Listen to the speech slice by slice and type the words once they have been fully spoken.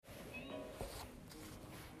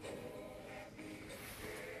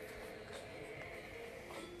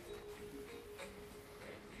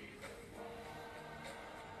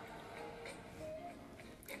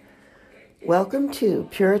Welcome to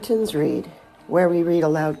Puritans Read, where we read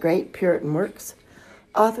aloud great Puritan works,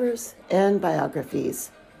 authors, and biographies.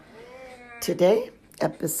 Today,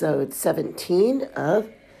 episode 17 of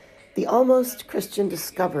The Almost Christian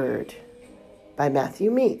Discovered by Matthew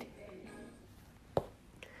Mead.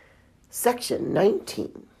 Section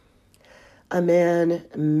 19. A man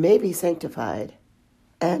may be sanctified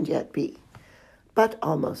and yet be, but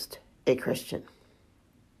almost a Christian.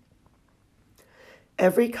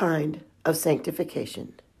 Every kind of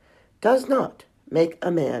sanctification does not make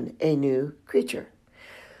a man a new creature,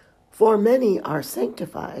 for many are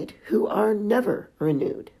sanctified who are never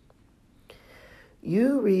renewed.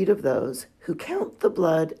 You read of those who count the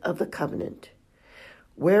blood of the covenant,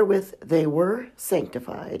 wherewith they were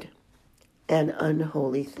sanctified, an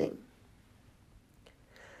unholy thing.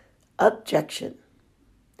 Objection.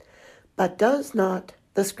 But does not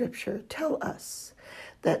the Scripture tell us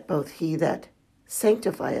that both he that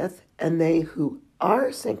sanctifieth and they who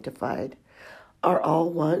are sanctified are all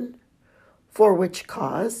one, for which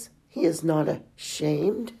cause he is not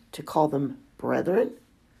ashamed to call them brethren?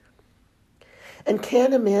 And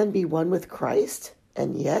can a man be one with Christ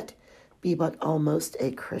and yet be but almost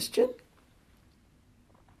a Christian?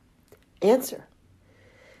 Answer.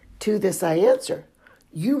 To this I answer,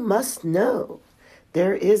 you must know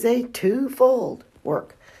there is a twofold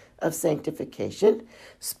work of sanctification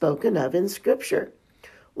spoken of in Scripture.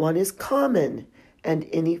 One is common and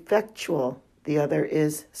ineffectual. The other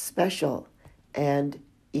is special and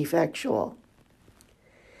effectual.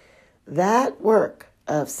 That work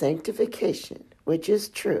of sanctification, which is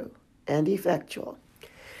true and effectual,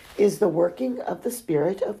 is the working of the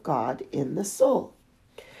Spirit of God in the soul,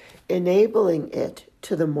 enabling it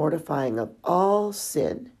to the mortifying of all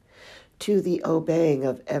sin, to the obeying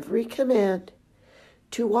of every command,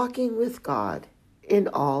 to walking with God in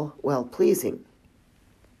all well-pleasing.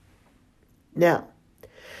 Now,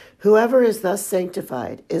 whoever is thus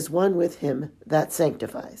sanctified is one with him that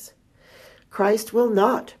sanctifies. Christ will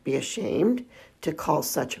not be ashamed to call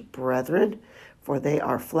such brethren, for they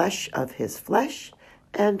are flesh of his flesh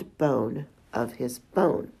and bone of his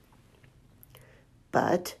bone.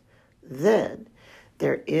 But then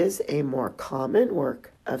there is a more common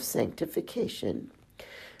work of sanctification,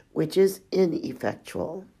 which is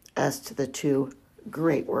ineffectual as to the two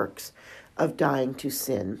great works of dying to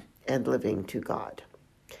sin and living to God.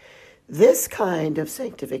 This kind of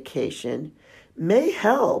sanctification may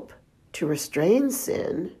help to restrain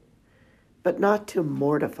sin, but not to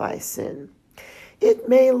mortify sin. It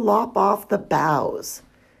may lop off the boughs,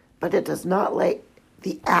 but it does not lay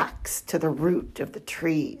the axe to the root of the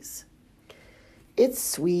trees. It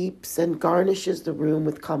sweeps and garnishes the room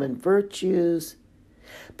with common virtues,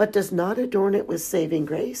 but does not adorn it with saving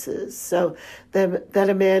graces, so that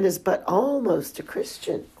a man is but almost a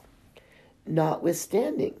Christian.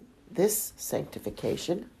 Notwithstanding this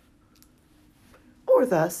sanctification, or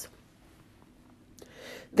thus,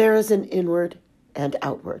 there is an inward and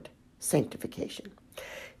outward sanctification.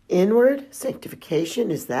 Inward sanctification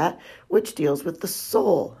is that which deals with the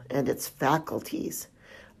soul and its faculties,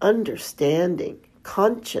 understanding,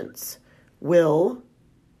 conscience, will,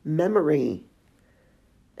 memory,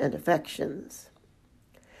 and affections.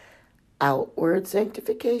 Outward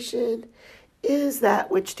sanctification is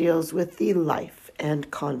that which deals with the life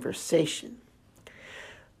and conversation.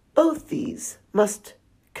 Both these must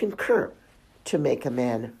concur to make a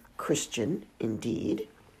man Christian indeed.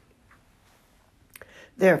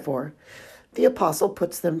 Therefore, the apostle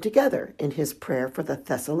puts them together in his prayer for the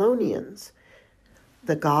Thessalonians.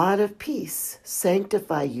 The God of peace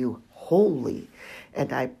sanctify you wholly,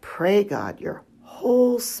 and I pray God your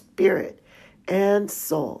whole spirit and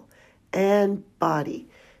soul and body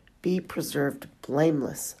be preserved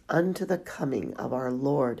blameless unto the coming of our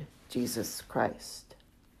Lord Jesus Christ.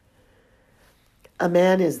 A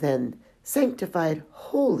man is then sanctified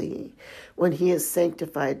wholly when he is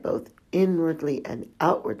sanctified both inwardly and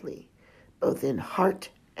outwardly, both in heart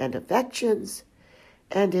and affections,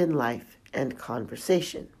 and in life and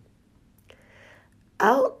conversation.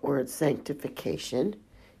 Outward sanctification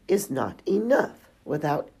is not enough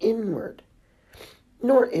without inward,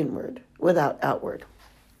 nor inward without outward.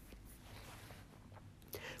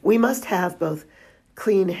 We must have both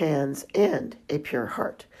clean hands and a pure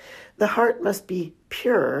heart. The heart must be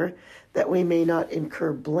pure that we may not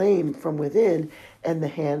incur blame from within, and the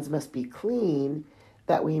hands must be clean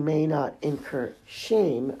that we may not incur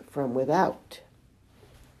shame from without.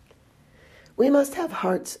 We must have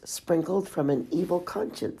hearts sprinkled from an evil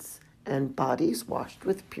conscience and bodies washed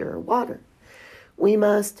with pure water. We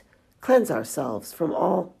must cleanse ourselves from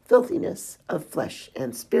all filthiness of flesh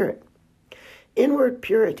and spirit. Inward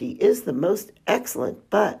purity is the most excellent,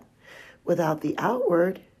 but without the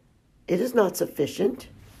outward, it is not sufficient.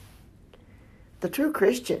 The true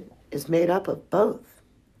Christian is made up of both.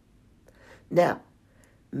 Now,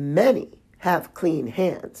 many have clean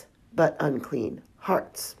hands, but unclean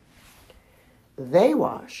hearts. They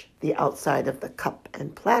wash the outside of the cup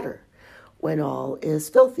and platter when all is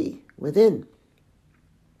filthy within.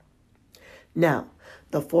 Now,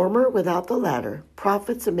 the former without the latter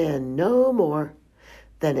profits a man no more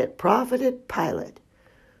than it profited Pilate,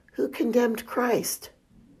 who condemned Christ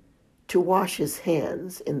to wash his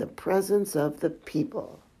hands in the presence of the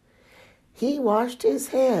people. He washed his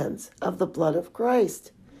hands of the blood of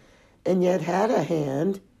Christ, and yet had a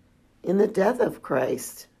hand in the death of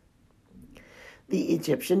Christ. The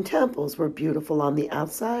Egyptian temples were beautiful on the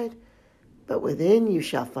outside, but within you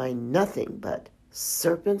shall find nothing but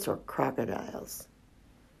serpents or crocodiles.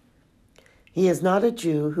 He is not a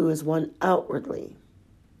Jew who is one outwardly.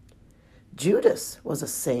 Judas was a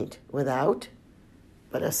saint without,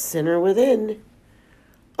 but a sinner within,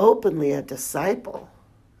 openly a disciple,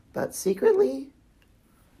 but secretly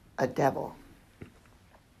a devil.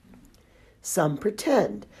 Some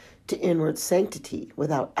pretend to inward sanctity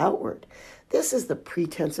without outward. This is the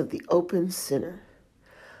pretense of the open sinner.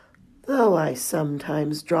 Though I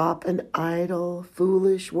sometimes drop an idle,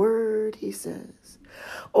 foolish word, he says,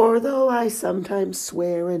 or though I sometimes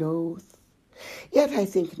swear an oath, yet I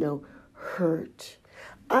think no hurt.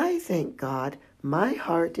 I thank God my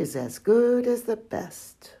heart is as good as the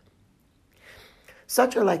best.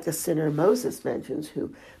 Such are like the sinner Moses mentions,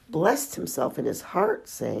 who blessed himself in his heart,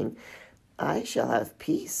 saying, I shall have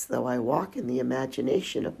peace, though I walk in the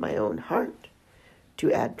imagination of my own heart,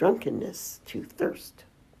 to add drunkenness to thirst.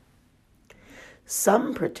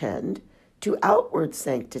 Some pretend to outward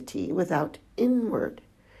sanctity without inward.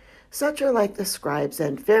 Such are like the scribes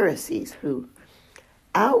and Pharisees, who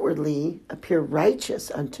outwardly appear righteous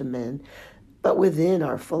unto men, but within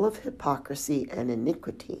are full of hypocrisy and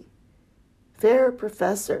iniquity. Fair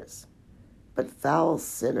professors, but foul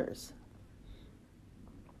sinners.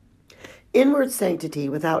 Inward sanctity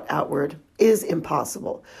without outward is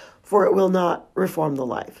impossible, for it will not reform the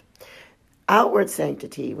life. Outward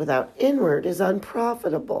sanctity without inward is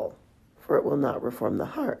unprofitable, for it will not reform the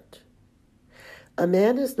heart. A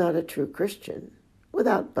man is not a true Christian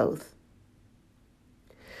without both.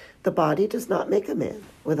 The body does not make a man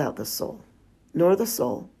without the soul, nor the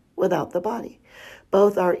soul without the body.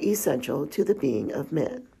 Both are essential to the being of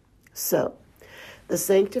man. So, the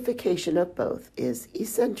sanctification of both is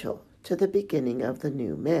essential to the beginning of the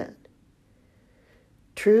new man.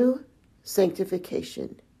 True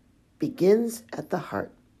sanctification begins at the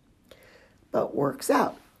heart, but works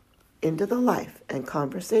out into the life and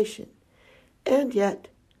conversation. And yet,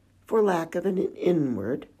 for lack of an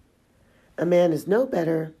inward, a man is no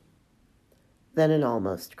better than an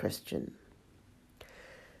almost Christian.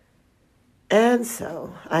 And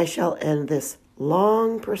so I shall end this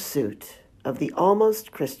long pursuit of the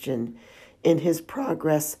almost Christian in his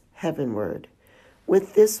progress heavenward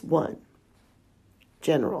with this one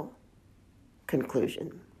general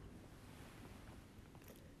conclusion.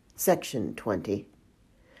 Section 20.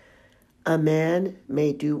 A man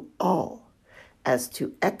may do all as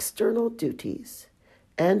to external duties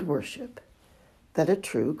and worship that a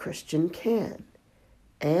true Christian can,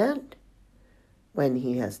 and when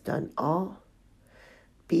he has done all,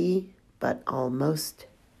 be but almost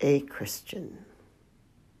a Christian.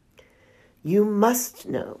 You must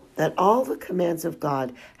know that all the commands of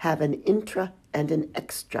God have an intra and an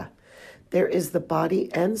extra. There is the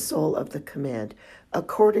body and soul of the command.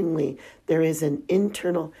 Accordingly, there is an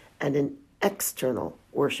internal and an external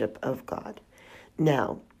worship of God.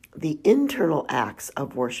 Now, the internal acts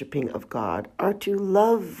of worshiping of God are to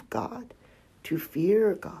love God, to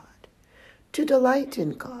fear God, to delight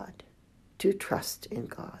in God, to trust in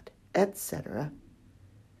God, etc.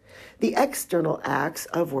 The external acts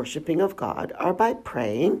of worshiping of God are by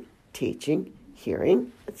praying, teaching,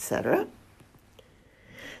 hearing, etc.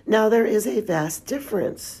 Now, there is a vast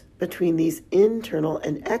difference between these internal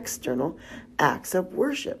and external acts of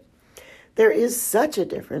worship. There is such a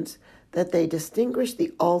difference that they distinguish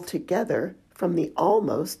the altogether from the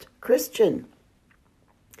almost Christian,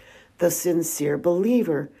 the sincere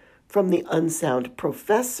believer from the unsound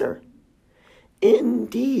professor.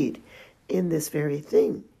 Indeed, in this very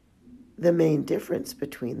thing, the main difference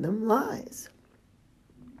between them lies.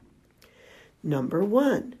 Number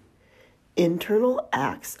 1, internal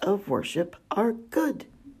acts of worship are good.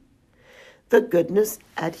 The goodness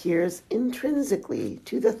adheres intrinsically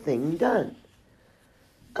to the thing done.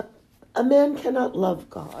 A man cannot love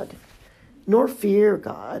God, nor fear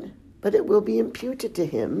God, but it will be imputed to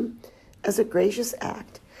him as a gracious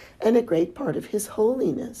act and a great part of his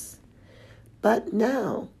holiness. But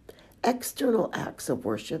now, external acts of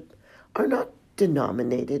worship are not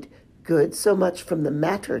denominated good so much from the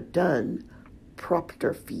matter done,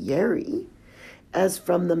 propter fieri, as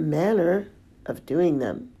from the manner of doing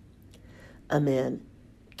them. A man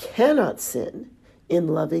cannot sin in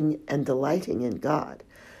loving and delighting in God,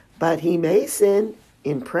 but he may sin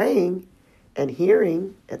in praying and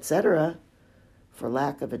hearing, etc., for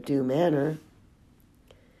lack of a due manner.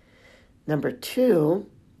 Number 2,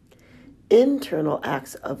 internal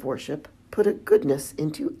acts of worship put a goodness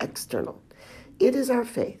into external. It is our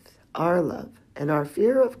faith, our love, and our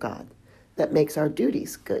fear of God that makes our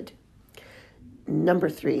duties good. Number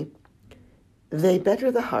 3, they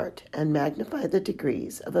better the heart and magnify the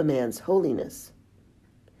degrees of a man's holiness.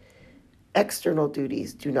 External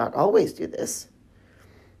duties do not always do this.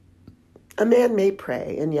 A man may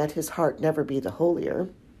pray, and yet his heart never be the holier.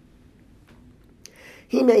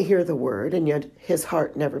 He may hear the word, and yet his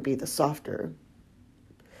heart never be the softer.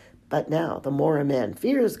 But now, the more a man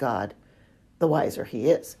fears God, the wiser he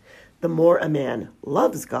is. The more a man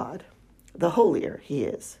loves God, the holier he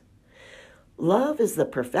is. Love is the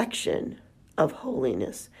perfection of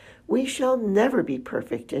holiness. We shall never be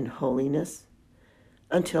perfect in holiness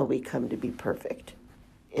until we come to be perfect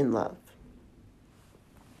in love.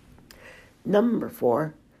 Number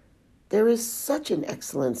 4, there is such an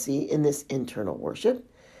excellency in this internal worship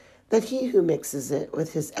that he who mixes it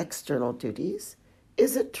with his external duties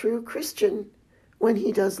is a true Christian when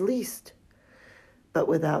he does least. But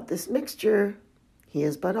without this mixture, he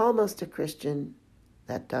is but almost a Christian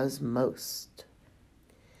that does most.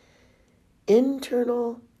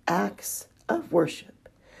 Internal acts of worship,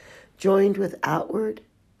 joined with outward,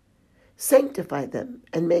 sanctify them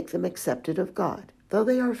and make them accepted of God, though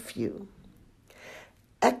they are few.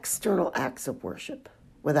 External acts of worship,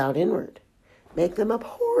 without inward, make them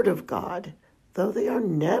abhorred of God, though they are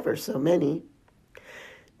never so many.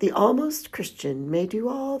 The almost Christian may do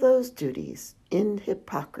all those duties in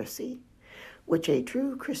hypocrisy, which a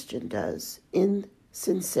true Christian does in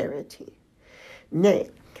sincerity. Nay,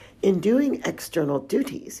 in doing external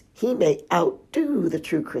duties, he may outdo the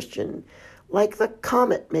true Christian, like the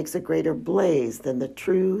comet makes a greater blaze than the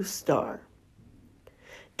true star.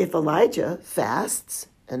 If Elijah fasts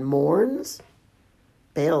and mourns,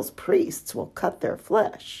 Baal's priests will cut their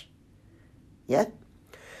flesh. Yet,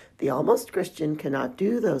 the almost Christian cannot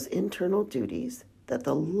do those internal duties that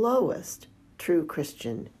the lowest true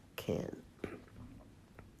Christian can.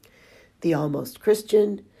 The almost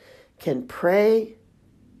Christian can pray,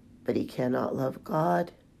 but he cannot love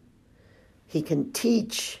God. He can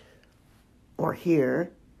teach or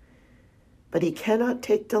hear, but he cannot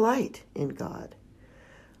take delight in God.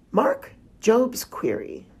 Mark Job's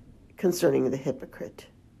query concerning the hypocrite.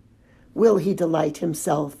 Will he delight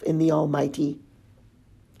himself in the Almighty?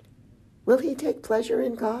 Will he take pleasure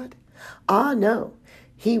in God? Ah, no,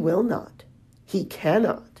 he will not. He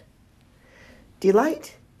cannot.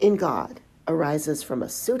 Delight in God arises from a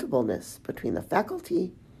suitableness between the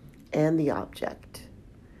faculty and the object.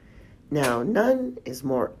 Now, none is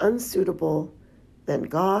more unsuitable than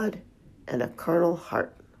God and a carnal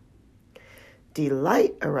heart.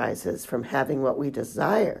 Delight arises from having what we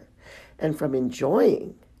desire and from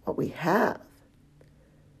enjoying what we have.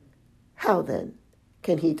 How then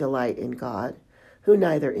can he delight in God who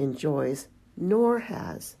neither enjoys nor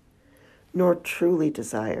has, nor truly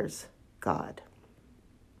desires God?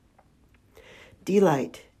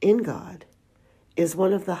 Delight in God is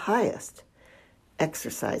one of the highest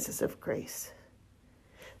exercises of grace.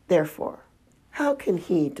 Therefore, how can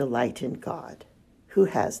he delight in God who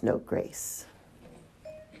has no grace?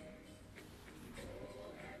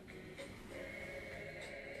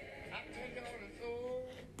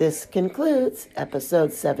 This concludes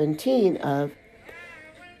episode 17 of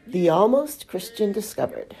The Almost Christian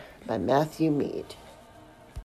Discovered by Matthew Mead.